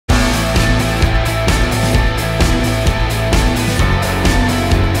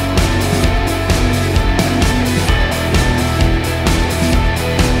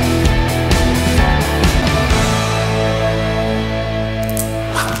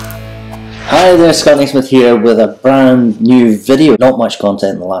Hi there, Skye here with a brand new video. Not much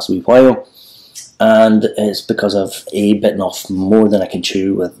content in the last wee while, and it's because I've bitten off more than I can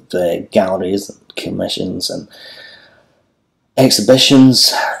chew with galleries, commissions and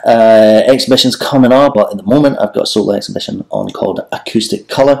exhibitions. Exhibitions coming up, but at the moment I've got a solo exhibition on called Acoustic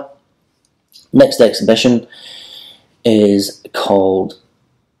Colour. Next exhibition is called,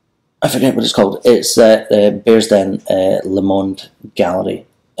 I forget what it's called, it's Bearsden Le Monde Gallery.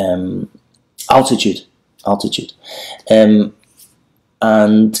 Altitude, and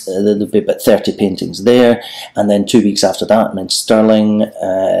there'll be about 30 paintings there, and then 2 weeks after that I'm in Stirling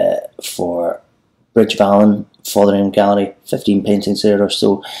for Bridge Vallon Fotheringham Gallery, 15 paintings there or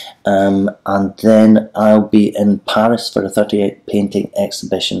so, and then I'll be in Paris for a 38 painting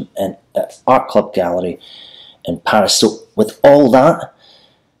exhibition in Art Club Gallery in Paris. So with all that,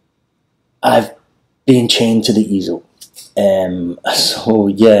 I've been chained to the easel. So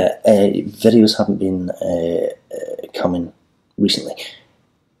yeah, videos haven't been coming recently,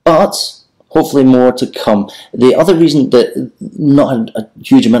 but hopefully more to come. The other reason that not a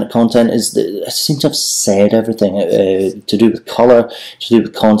huge amount of content is that I seem to have said everything to do with colour, to do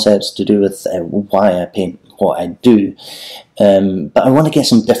with concepts, to do with why I paint what I do. But I want to get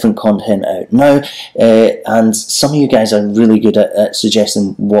some different content out now, and some of you guys are really good at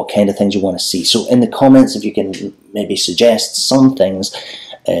suggesting what kind of things you want to see. So in the comments, if you can maybe suggest some things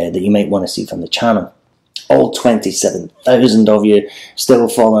that you might want to see from the channel. All 27,000 of you still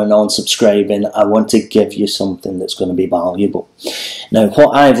following on, subscribing. I want to give you something that's going to be valuable. Now,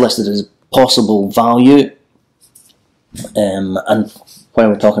 what I've listed as possible value, and while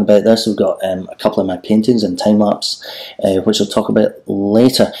we're talking about this, we've got a couple of my paintings in time-lapse, which I'll talk about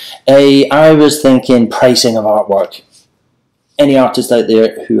later. I was thinking pricing of artwork. Any artists out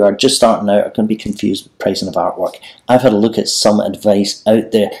there who are just starting out are going to be confused with pricing of artwork. I've had a look at some advice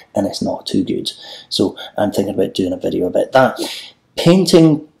out there and it's not too good. So I'm thinking about doing a video about that.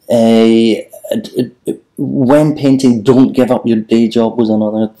 Painting, when painting, don't give up your day job was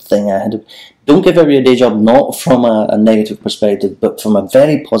another thing I had. Don't give up your day job, not from a negative perspective, but from a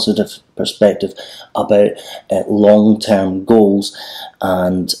very positive perspective about long-term goals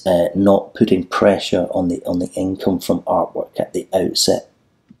and not putting pressure on the income from artwork at the outset.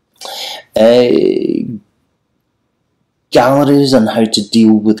 Galleries and how to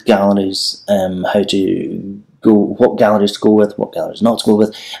deal with galleries, how to go, what galleries to go with, what galleries not to go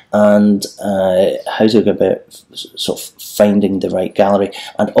with, and how to go about sort of finding the right gallery,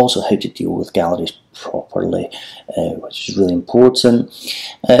 and also how to deal with galleries properly, which is really important.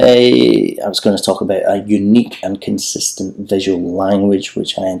 I was going to talk about a unique and consistent visual language,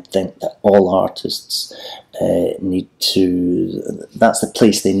 which I think that all artists need to, that's the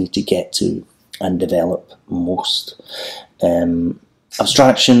place they need to get to and develop most.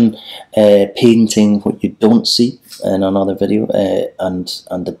 Abstraction, painting what you don't see in another video, and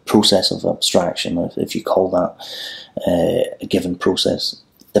the process of abstraction, if you call that a given process,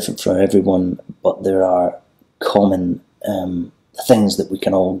 different for everyone, but there are common things that we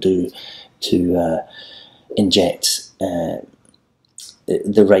can all do to inject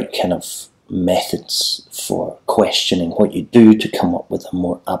the right kind of methods for questioning what you do to come up with a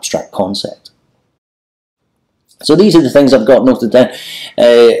more abstract concept. So these are the things I've got noted down,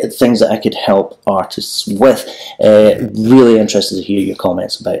 things that I could help artists with. Really interested to hear your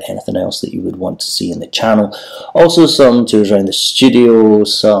comments about anything else that you would want to see in the channel. Also some tours around the studio,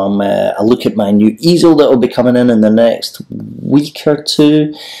 some a look at my new easel that will be coming in the next week or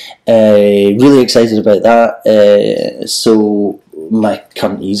two. Really excited about that. So my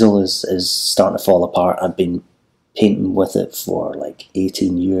current easel is starting to fall apart. I've been painting with it for like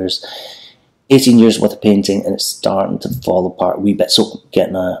 18 years. 18 years worth of painting, and it's starting to fall apart a wee bit, so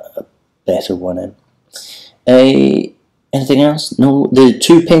getting a better one in. Anything else? No, the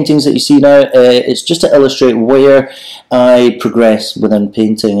 2 paintings that you see now, it's just to illustrate where I progress within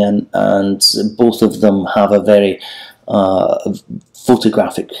painting, and both of them have a very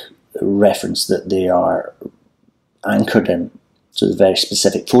photographic reference that they are anchored in. So a very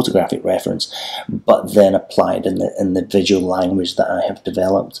specific photographic reference, but then applied in the visual language that I have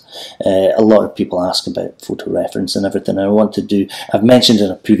developed. A lot of people ask about photo reference and everything. I want to do, I've mentioned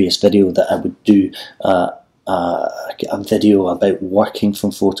in a previous video that I would do a video about working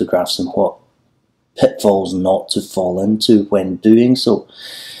from photographs and what pitfalls not to fall into when doing so.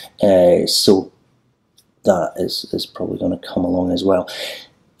 So that is probably going to come along as well.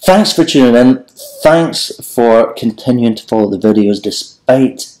 Thanks for tuning in. Thanks for continuing to follow the videos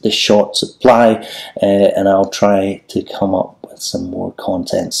despite the short supply, and I'll try to come up with some more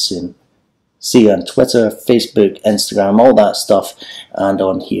content soon. See you on Twitter, Facebook, Instagram, all that stuff, and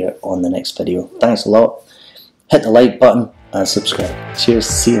on here on the next video. Thanks a lot. Hit the like button and subscribe. Cheers.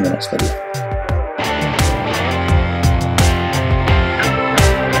 See you in the next video.